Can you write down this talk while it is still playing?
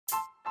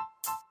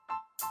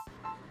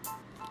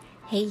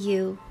Hey,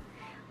 you.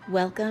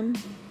 Welcome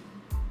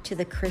to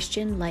the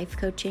Christian Life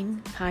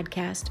Coaching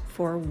Podcast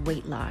for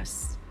Weight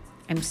Loss.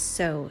 I'm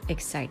so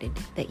excited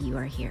that you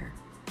are here.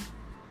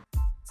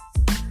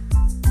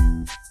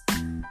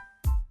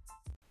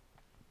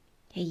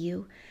 Hey,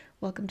 you.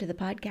 Welcome to the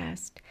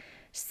podcast.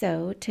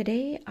 So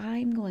today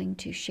I'm going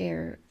to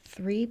share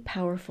 3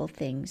 powerful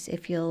things.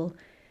 If you'll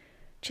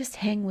just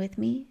hang with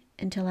me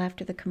until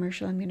after the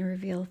commercial, I'm going to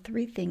reveal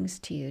 3 things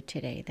to you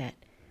today that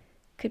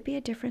could be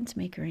a difference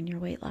maker in your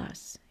weight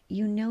loss.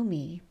 You know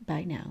me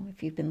by now.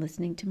 If you've been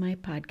listening to my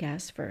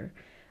podcast for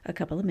a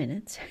couple of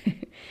minutes,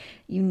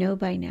 you know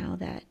by now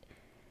that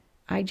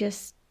I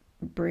just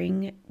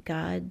bring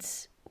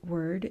God's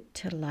word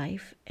to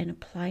life and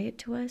apply it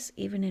to us,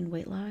 even in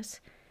weight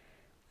loss.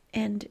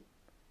 And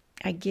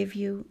I give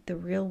you the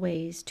real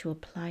ways to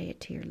apply it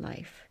to your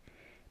life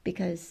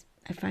because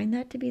I find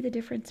that to be the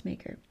difference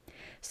maker.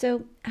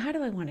 So how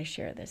do I want to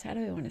share this? How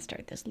do I want to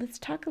start this? Let's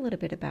talk a little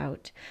bit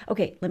about,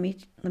 let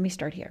me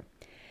start here.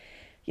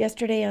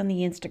 Yesterday on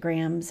the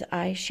Instagrams,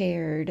 I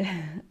shared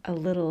a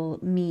little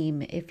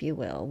meme, if you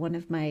will, one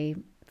of my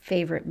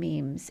favorite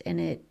memes. And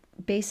it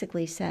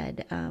basically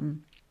said,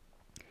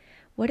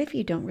 what if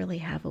you don't really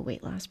have a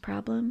weight loss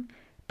problem,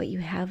 but you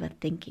have a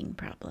thinking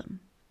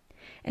problem?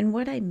 And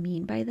what I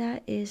mean by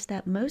that is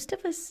that most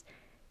of us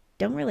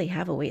don't really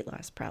have a weight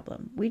loss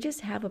problem. We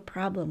just have a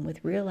problem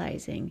with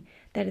realizing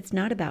that it's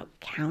not about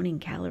counting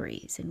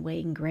calories and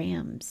weighing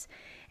grams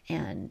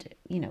and,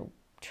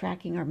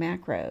 tracking our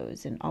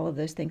macros and all of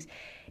those things.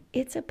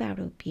 It's about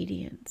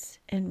obedience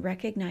and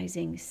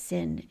recognizing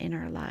sin in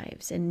our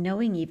lives and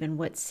knowing even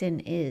what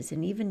sin is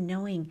and even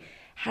knowing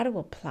how to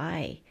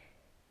apply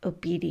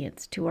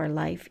obedience to our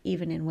life,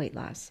 even in weight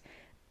loss.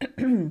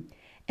 And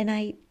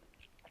I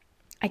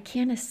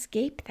can't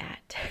escape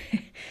that.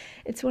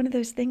 It's one of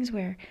those things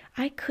where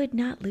I could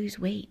not lose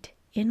weight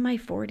in my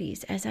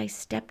 40s as I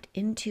stepped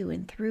into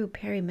and through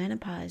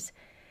perimenopause.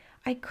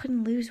 I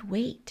couldn't lose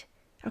weight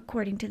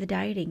according to the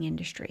dieting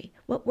industry.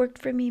 What worked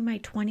for me in my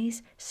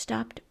 20s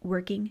stopped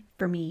working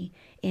for me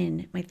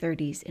in my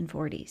 30s and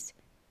 40s.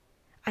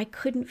 I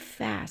couldn't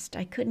fast.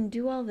 I couldn't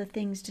do all the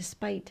things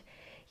despite,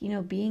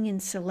 being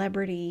in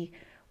celebrity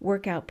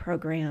workout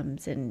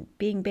programs and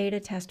being beta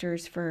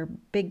testers for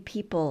big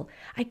people.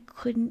 I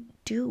couldn't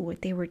do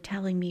what they were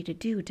telling me to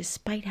do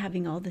despite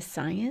having all the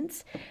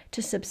science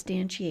to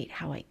substantiate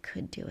how I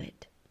could do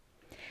it.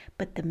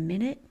 But the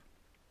minute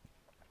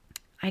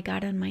I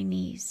got on my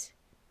knees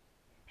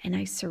and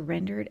I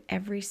surrendered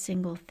every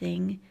single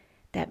thing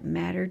that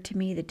mattered to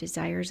me, the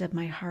desires of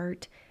my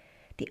heart,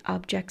 the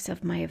objects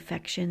of my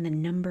affection, the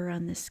number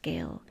on the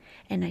scale,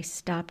 and I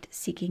stopped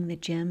seeking the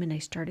gym and I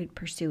started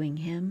pursuing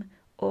him,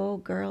 oh,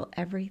 girl,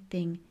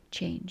 everything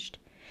changed.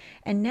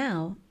 And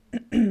now,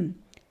 I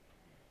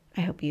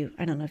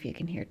don't know if you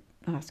can hear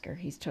Oscar.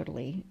 He's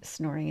totally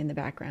snoring in the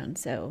background.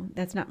 So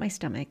that's not my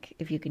stomach,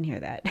 if you can hear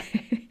that.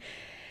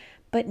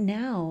 But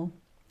now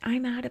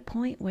I'm at a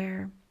point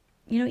where,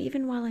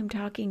 even while I'm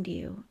talking to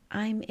you,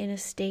 I'm in a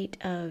state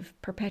of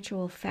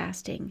perpetual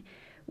fasting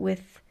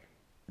with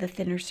the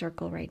Thinner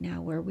Circle right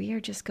now, where we are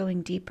just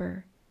going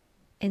deeper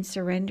and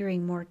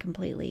surrendering more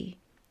completely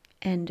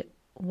and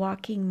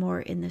walking more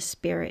in the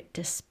spirit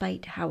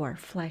despite how our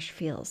flesh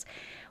feels.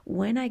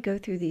 When I go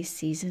through these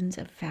seasons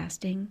of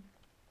fasting,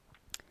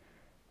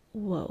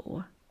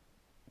 whoa,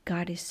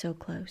 God is so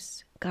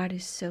close. God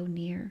is so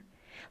near.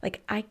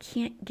 Like, I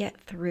can't get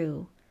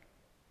through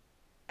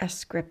a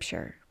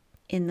scripture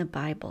in the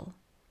Bible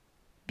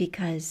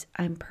because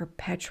I'm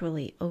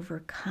perpetually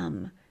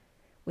overcome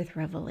with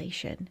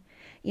revelation.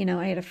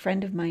 I had a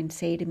friend of mine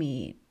say to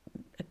me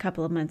a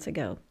couple of months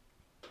ago,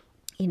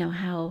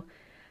 how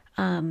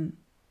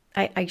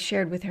I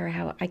shared with her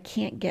how I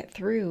can't get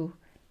through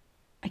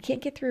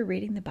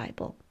reading the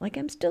Bible. Like,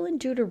 I'm still in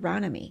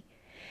Deuteronomy.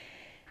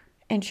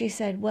 And she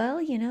said, well,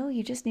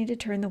 you just need to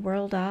turn the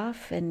world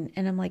off. And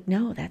I'm like,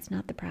 no, that's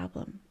not the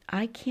problem.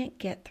 I can't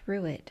get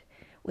through it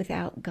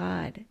without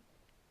God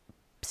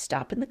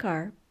stopping the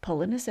car,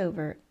 pulling us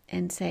over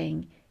and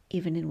saying,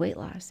 even in weight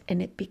loss,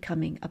 and it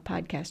becoming a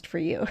podcast for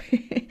you.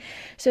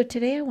 So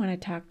today I want to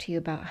talk to you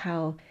about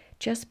how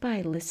just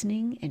by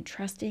listening and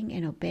trusting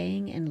and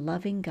obeying and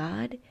loving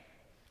God,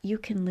 you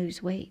can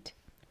lose weight.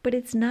 But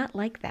it's not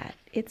like that.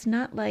 It's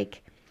not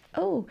like,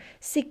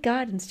 seek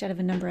God instead of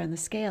a number on the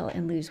scale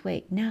and lose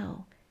weight.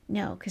 No,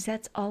 because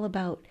that's all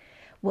about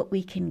what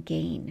we can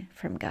gain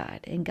from God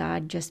and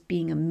God just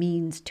being a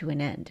means to an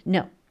end.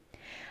 No,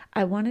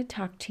 I want to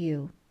talk to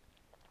you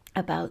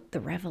about the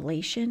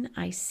revelation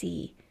I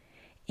see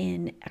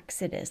in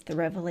Exodus, the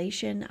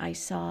revelation I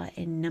saw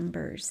in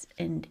Numbers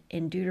and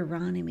in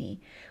Deuteronomy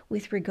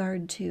with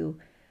regard to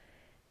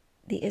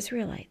the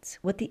Israelites,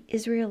 what the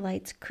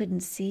Israelites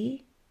couldn't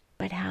see,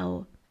 but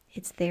how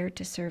it's there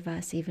to serve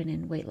us even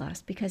in weight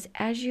loss. Because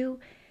as you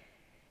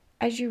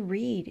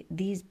read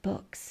these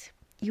books,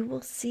 you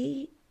will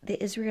see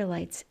the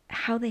Israelites,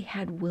 how they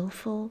had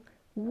willful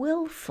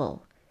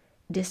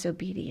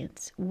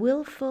disobedience,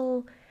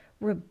 willful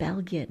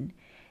rebellion,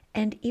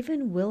 and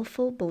even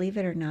willful, believe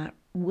it or not,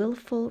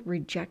 willful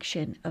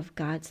rejection of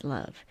God's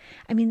love.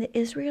 I mean, the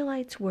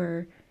Israelites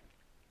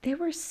they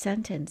were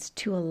sentenced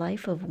to a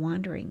life of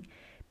wandering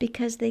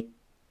because they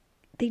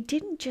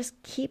didn't just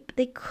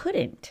they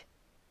couldn't,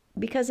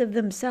 because of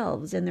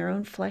themselves and their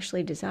own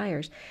fleshly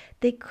desires,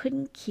 they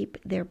couldn't keep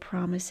their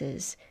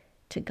promises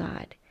to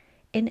God.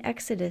 In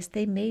Exodus,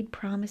 they made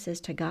promises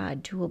to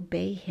God to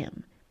obey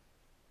him.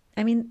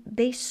 I mean,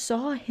 they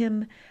saw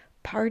him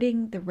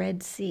parting the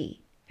Red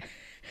Sea,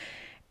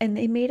 and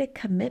they made a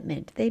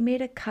commitment. They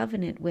made a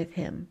covenant with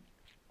him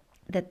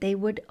that they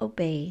would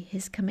obey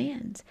his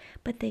commands,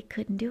 but they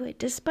couldn't do it.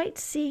 Despite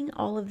seeing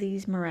all of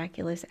these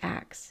miraculous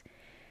acts,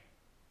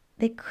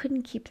 they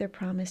couldn't keep their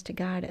promise to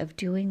God of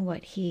doing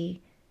what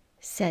he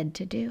said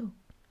to do.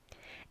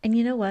 And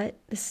you know what?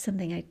 This is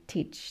something I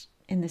teach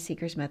in the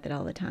Seeker's Method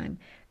all the time.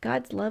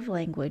 God's love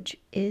language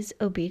is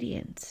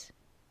obedience.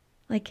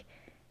 Like,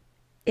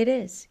 it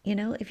is. You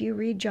know, if you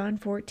read John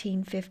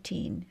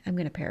 14:15, I'm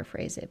going to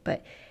paraphrase it,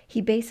 but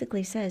he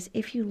basically says,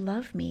 if you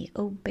love me,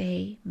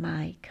 obey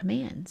my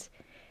commands.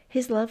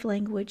 His love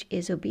language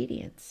is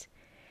obedience.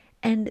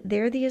 And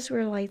there the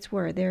Israelites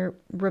were. Their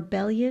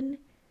rebellion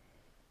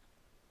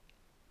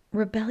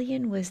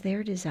was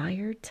their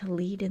desire to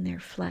lead in their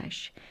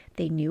flesh.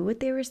 They knew what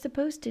they were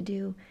supposed to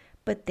do,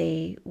 but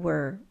they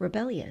were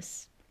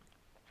rebellious.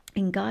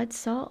 And God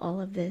saw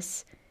all of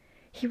this.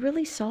 He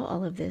really saw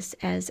all of this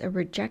as a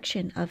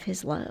rejection of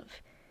his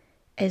love,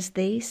 as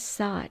they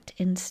sought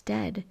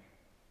instead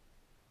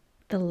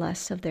the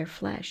lusts of their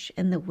flesh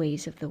and the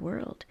ways of the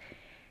world.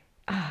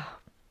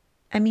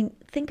 I mean,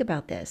 think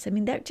about this. I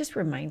mean, that just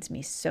reminds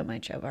me so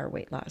much of our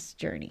weight loss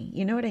journey.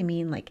 You know what I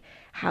mean? Like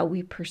how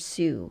we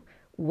pursue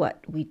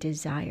what we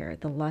desire,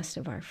 the lust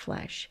of our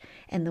flesh,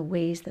 and the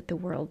ways that the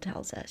world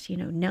tells us, you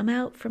know, numb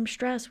out from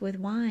stress with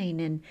wine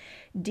and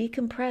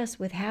decompress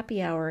with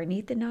happy hour and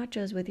eat the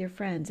nachos with your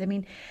friends. I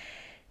mean,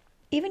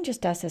 even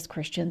just us as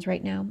Christians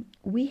right now,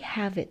 we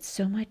have it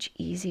so much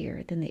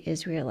easier than the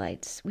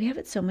Israelites. We have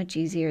it so much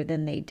easier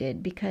than they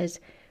did because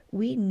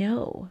we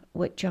know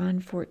what John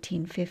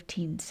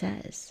 14:15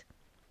 says.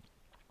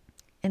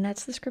 And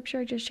that's the scripture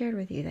I just shared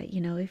with you, that,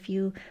 you know, if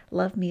you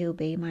love me,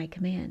 obey my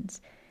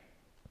commands.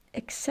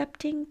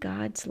 Accepting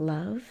God's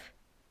love,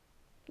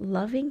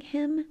 loving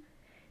him,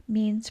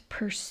 means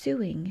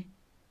pursuing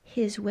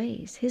his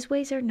ways. His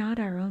ways are not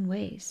our own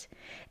ways.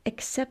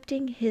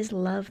 Accepting his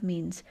love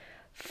means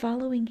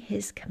following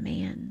his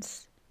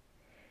commands.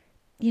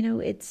 You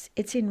know, it's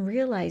in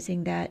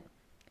realizing that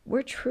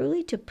we're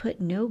truly to put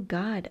no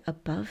God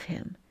above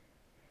him.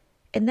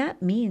 And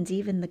that means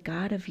even the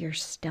God of your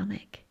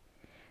stomach,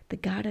 the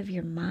God of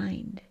your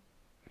mind.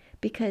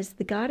 Because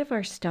the God of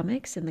our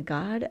stomachs and the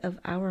God of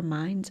our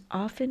minds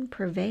often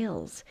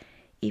prevails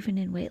even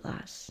in weight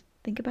loss.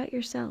 Think about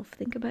yourself.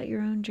 Think about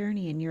your own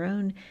journey and your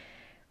own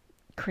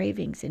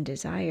cravings and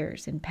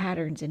desires and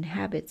patterns and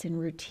habits and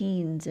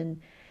routines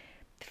and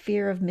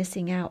fear of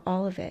missing out,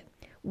 all of it.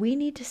 We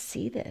need to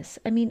see this.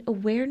 I mean,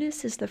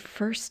 awareness is the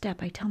first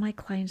step. I tell my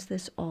clients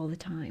this all the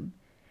time.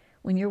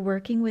 When you're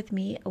working with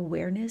me,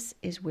 awareness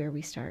is where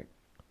we start.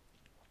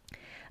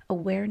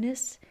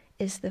 Awareness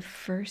is the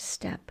first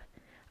step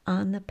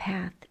on the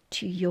path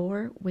to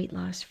your weight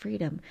loss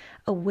freedom.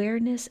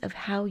 Awareness of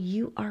how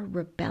you are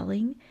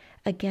rebelling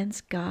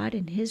against God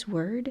and his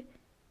word.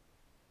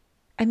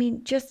 I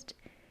mean, just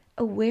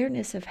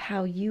awareness of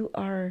how you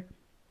are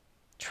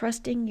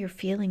trusting your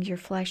feelings, your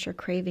flesh, your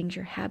cravings,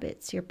 your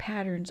habits, your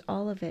patterns,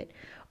 all of it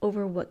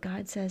over what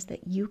God says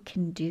that you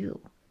can do.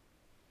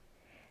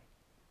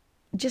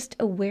 Just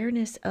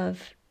awareness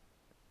of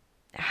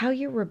how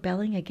you're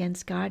rebelling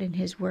against God and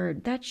his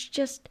word. That's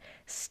just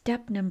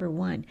step number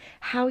one.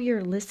 How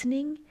you're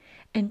listening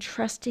and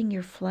trusting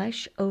your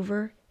flesh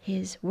over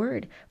his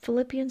word.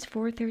 Philippians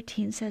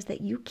 4:13 says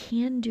that you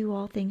can do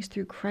all things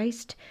through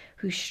Christ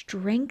who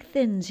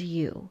strengthens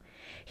you.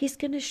 He's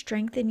going to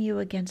strengthen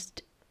you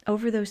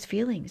over those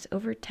feelings,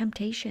 over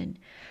temptation,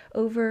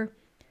 over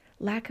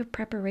lack of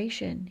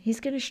preparation.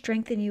 He's going to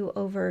strengthen you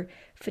over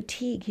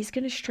fatigue. He's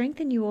going to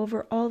strengthen you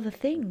over all the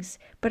things.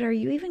 But are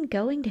you even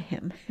going to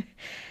him?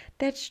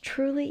 That's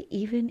truly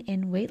even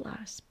in weight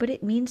loss. But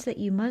it means that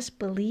you must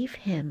believe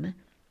him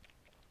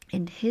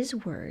and his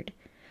word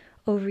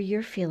over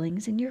your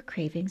feelings and your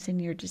cravings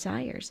and your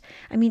desires.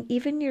 I mean,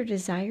 even your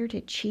desire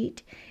to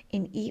cheat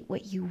and eat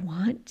what you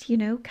want, you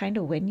know, kind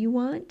of when you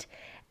want,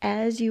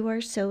 as you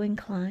are so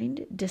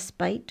inclined,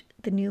 despite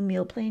the new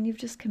meal plan you've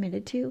just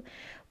committed to.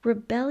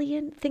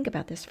 Rebellion, think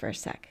about this for a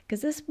sec,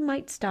 because this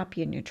might stop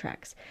you in your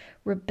tracks.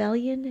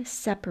 Rebellion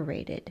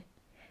separated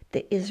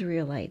the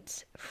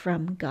Israelites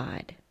from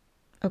God.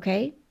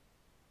 Okay?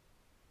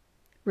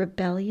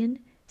 Rebellion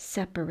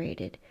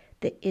separated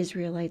the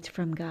Israelites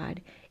from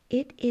God.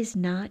 It is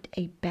not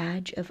a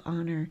badge of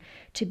honor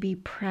to be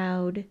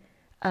proud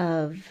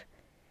of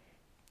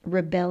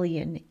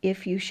rebellion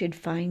if you should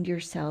find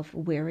yourself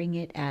wearing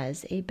it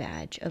as a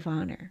badge of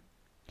honor.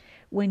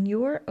 When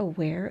you're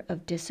aware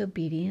of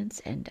disobedience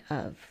and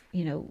of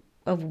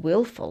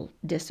willful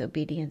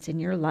disobedience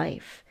in your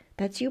life,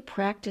 that's you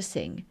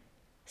practicing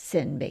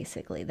sin,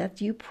 basically.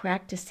 That's you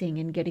practicing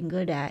and getting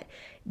good at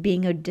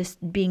being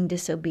being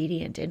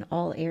disobedient in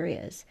all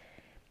areas.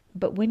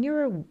 But when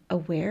you're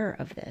aware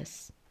of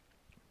this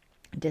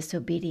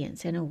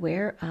disobedience and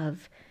aware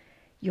of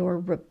your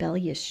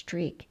rebellious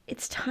streak,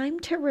 it's time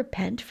to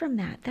repent from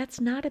that.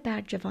 That's not a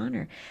badge of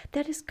honor.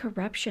 That is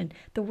corruption.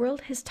 The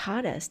world has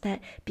taught us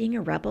that being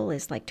a rebel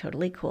is like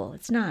totally cool.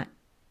 It's not.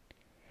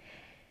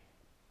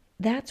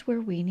 That's where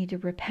we need to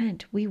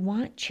repent. We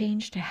want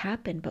change to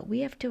happen, but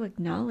we have to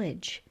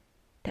acknowledge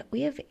that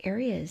we have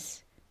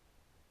areas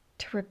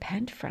to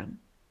repent from.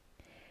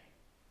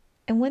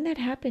 And when that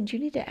happens, you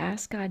need to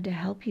ask God to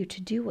help you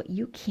to do what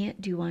you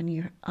can't do on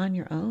your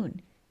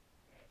own.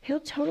 He'll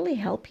totally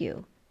help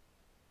you.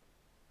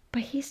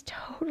 But he's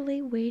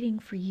totally waiting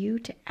for you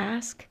to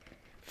ask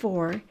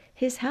for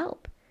his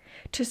help,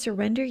 to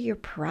surrender your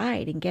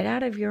pride and get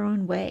out of your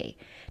own way,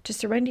 to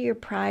surrender your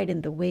pride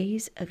in the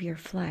ways of your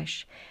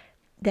flesh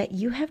that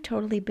you have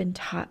totally been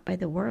taught by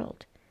the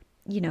world.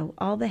 You know,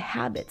 all the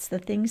habits, the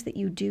things that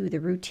you do, the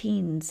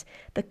routines,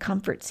 the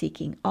comfort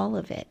seeking, all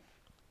of it.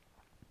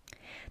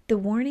 The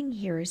warning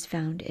here is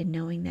found in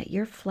knowing that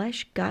your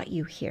flesh got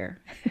you here.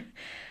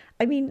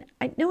 I mean,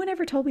 no one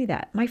ever told me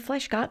that. My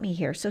flesh got me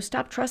here, so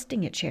stop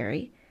trusting it,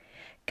 Sherry.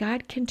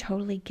 God can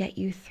totally get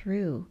you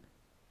through.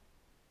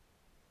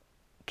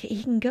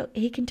 He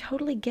can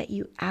totally get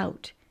you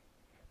out,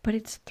 but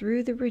it's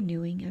through the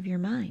renewing of your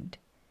mind,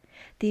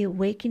 the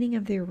awakening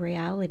of the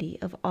reality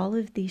of all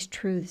of these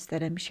truths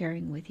that I'm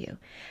sharing with you.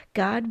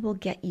 God will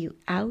get you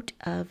out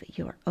of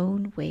your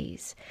own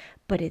ways,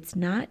 but it's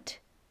going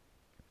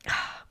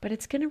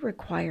to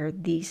require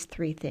these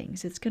three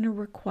things. It's going to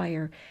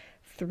require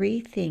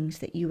three things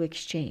that you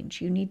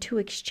exchange. You need to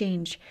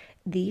exchange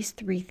these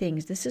three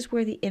things. This is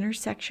where the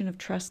intersection of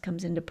trust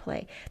comes into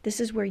play. This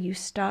is where you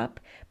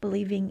stop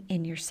believing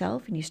in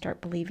yourself and you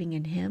start believing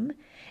in him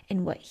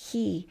and what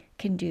he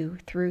can do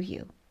through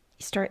you.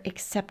 You start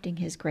accepting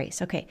his grace.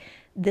 Okay,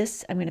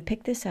 I'm going to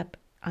pick this up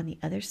on the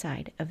other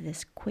side of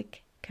this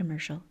quick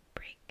commercial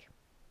break.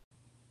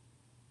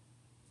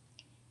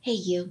 Hey,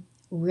 you.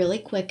 Really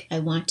quick, I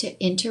want to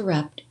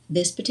interrupt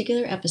this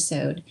particular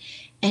episode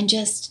and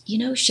just,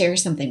 share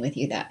something with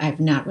you that I've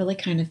not really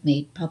kind of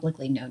made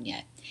publicly known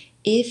yet.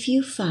 If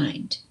you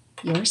find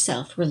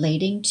yourself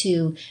relating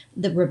to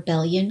the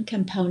rebellion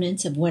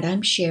components of what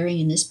I'm sharing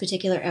in this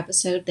particular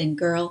episode, then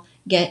girl,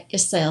 get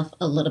yourself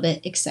a little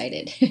bit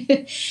excited.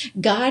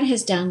 God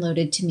has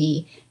downloaded to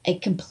me a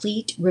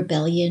complete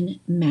rebellion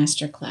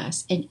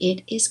masterclass, and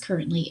it is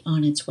currently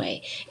on its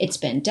way. It's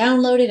been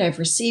downloaded. I've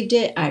received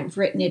it. I've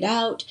written it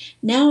out.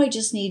 Now I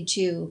just need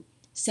to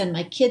send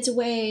my kids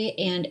away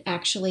and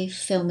actually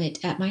film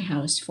it at my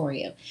house for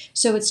you.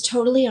 So it's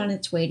totally on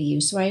its way to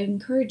you. So I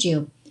encourage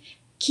you,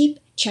 keep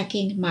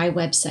checking my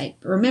website.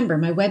 Remember,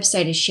 my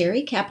website is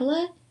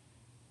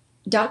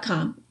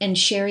sherrykapala.com, and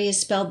Sherry is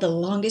spelled the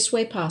longest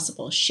way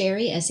possible.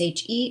 Sherry,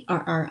 Sherrie,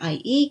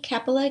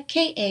 Kapala,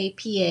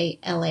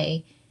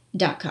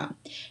 Kapala.com.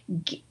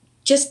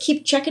 Just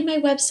keep checking my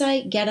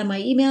website, get on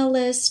my email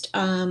list.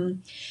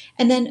 And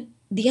then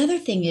the other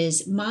thing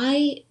is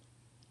my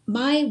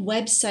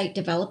website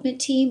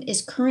development team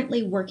is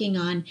currently working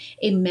on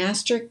a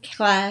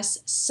masterclass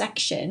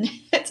section.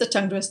 It's a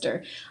tongue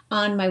twister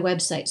on my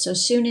website. So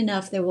soon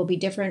enough, there will be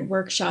different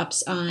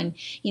workshops on,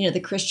 the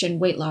Christian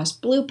weight loss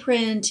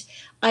blueprint,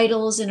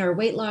 idols in our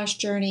weight loss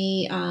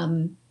journey,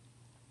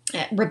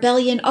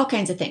 rebellion, all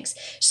kinds of things.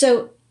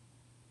 So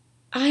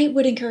I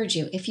would encourage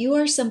you, if you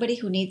are somebody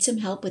who needs some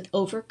help with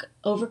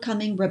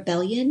overcoming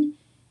rebellion,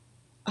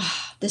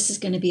 this is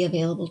going to be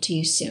available to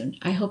you soon.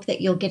 I hope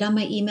that you'll get on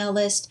my email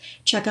list,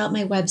 check out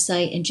my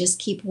website, and just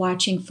keep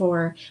watching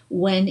for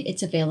when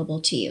it's available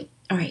to you.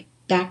 All right,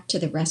 back to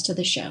the rest of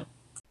the show.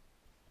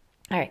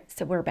 All right,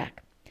 so we're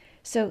back.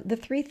 So the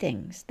three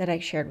things that I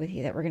shared with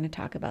you that we're going to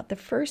talk about. The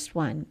first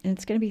one, and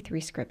it's going to be 3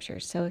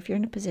 scriptures. So if you're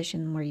in a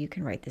position where you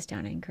can write this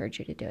down, I encourage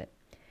you to do it.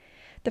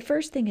 The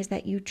first thing is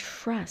that you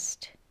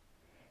trust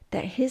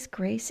that his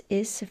grace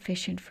is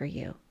sufficient for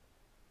you.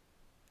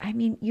 I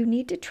mean, you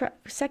need to trust.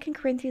 2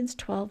 Corinthians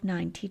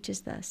 12:9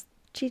 teaches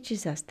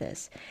us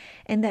this,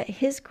 and that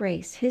his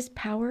grace, his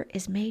power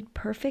is made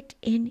perfect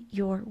in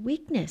your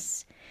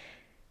weakness.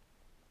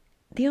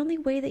 The only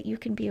way that you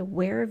can be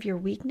aware of your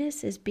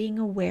weakness is being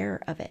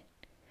aware of it,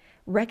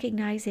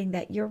 recognizing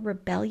that your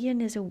rebellion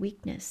is a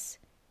weakness,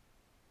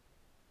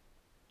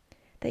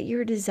 that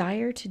your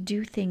desire to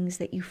do things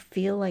that you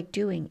feel like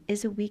doing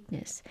is a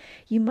weakness.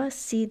 You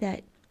must see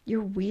that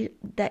your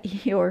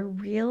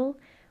real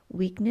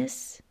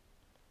weakness,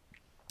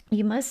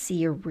 you must see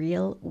your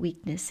real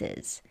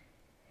weaknesses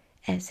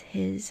as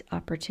his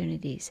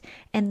opportunities.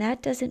 And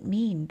that doesn't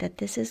mean that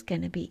this is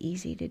going to be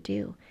easy to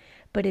do,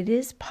 but it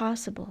is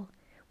possible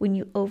when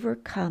you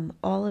overcome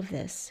all of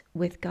this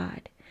with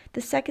God.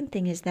 The second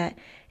thing is that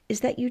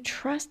you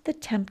trust the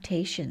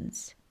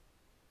temptations.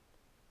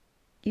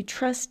 You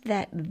trust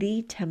that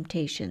the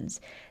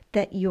temptations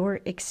that you're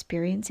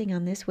experiencing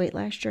on this weight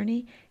loss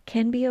journey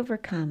can be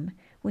overcome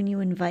when you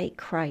invite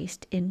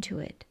Christ into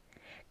it.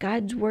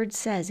 God's word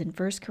says in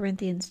 1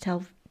 Corinthians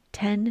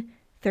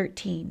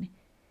 10:13,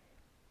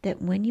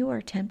 that when you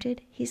are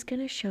tempted, he's going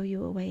to show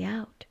you a way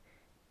out.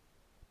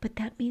 But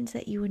that means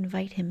that you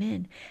invite him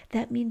in.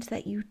 That means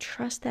that you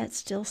trust that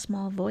still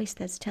small voice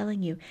that's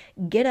telling you,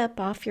 get up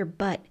off your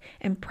butt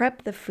and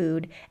prep the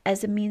food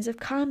as a means of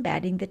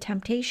combating the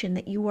temptation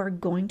that you are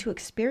going to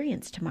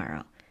experience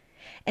tomorrow.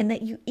 And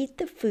that you eat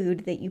the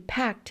food that you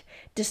packed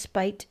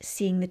despite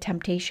seeing the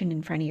temptation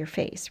in front of your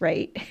face,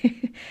 right?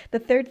 The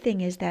third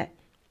thing is that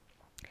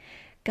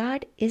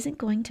God isn't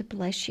going to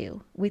bless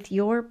you with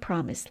your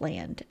promised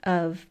land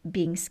of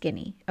being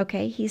skinny,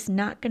 okay? He's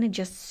not going to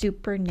just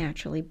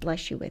supernaturally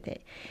bless you with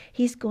it.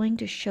 He's going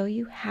to show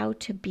you how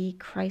to be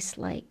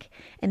Christ-like,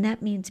 and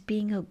that means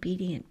being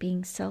obedient,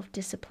 being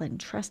self-disciplined,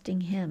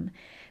 trusting him,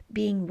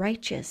 being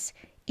righteous,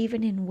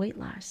 even in weight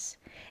loss.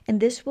 And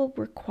this will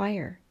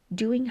require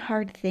doing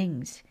hard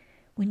things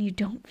when you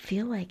don't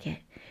feel like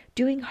it,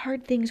 doing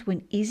hard things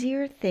when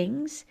easier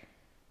things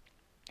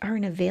are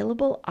an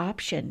available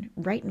option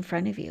right in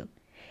front of you.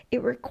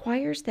 It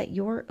requires that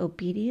your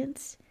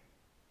obedience,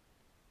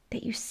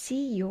 that you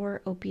see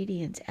your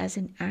obedience as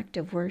an act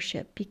of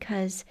worship,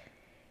 because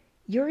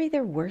you're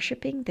either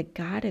worshiping the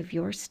God of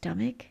your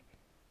stomach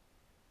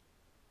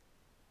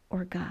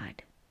or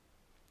God.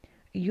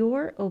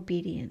 Your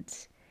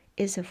obedience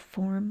is a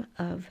form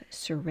of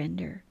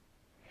surrender.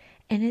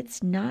 And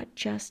it's not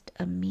just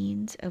a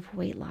means of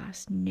weight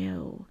loss.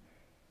 No,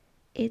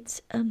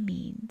 it's a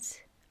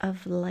means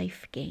of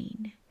life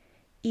gain,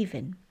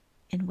 even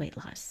in weight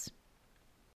loss.